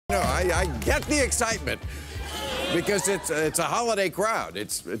No, I get the excitement because it's a holiday crowd.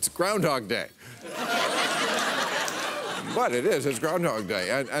 It's Groundhog Day. But it is. It's Groundhog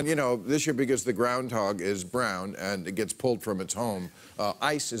Day. And you know, this year, because the groundhog is brown and it gets pulled from its home,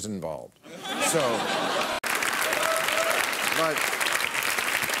 ice is involved. So...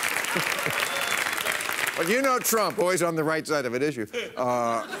 But you know Trump, always on the right side of an issue.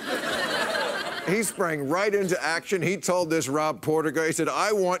 He sprang right into action. He told this Rob Porter guy, he said,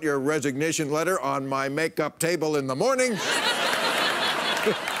 "I want your resignation letter on my makeup table in the morning."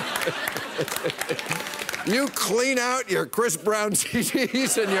 You clean out your Chris Brown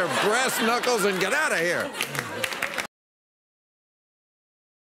CDs and your brass knuckles and get out of here.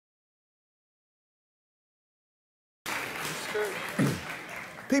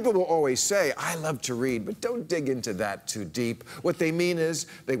 People will always say, "I love to read," but don't dig into that too deep. What they mean is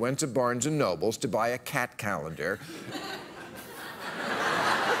they went to Barnes & Noble's to buy a cat calendar.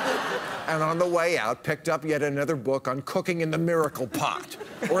 And on the way out, picked up yet another book on cooking in the miracle pot,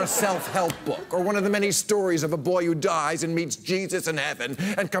 or a self-help book, or one of the many stories of a boy who dies and meets Jesus in heaven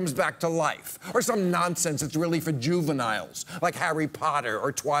and comes back to life, or some nonsense that's really for juveniles, like Harry Potter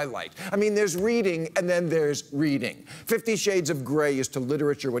or Twilight. I mean, there's reading, and then there's reading. 50 Shades of Grey is to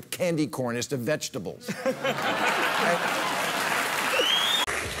literature what candy corn is to vegetables.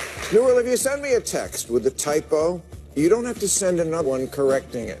 Newell, if you send me a text with a typo, you don't have to send another one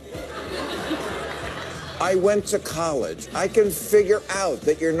correcting it. I went to college. I can figure out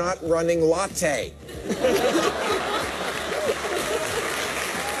that you're not running latte.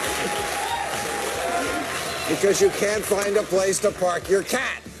 Because you can't find a place to park your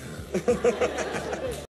cat.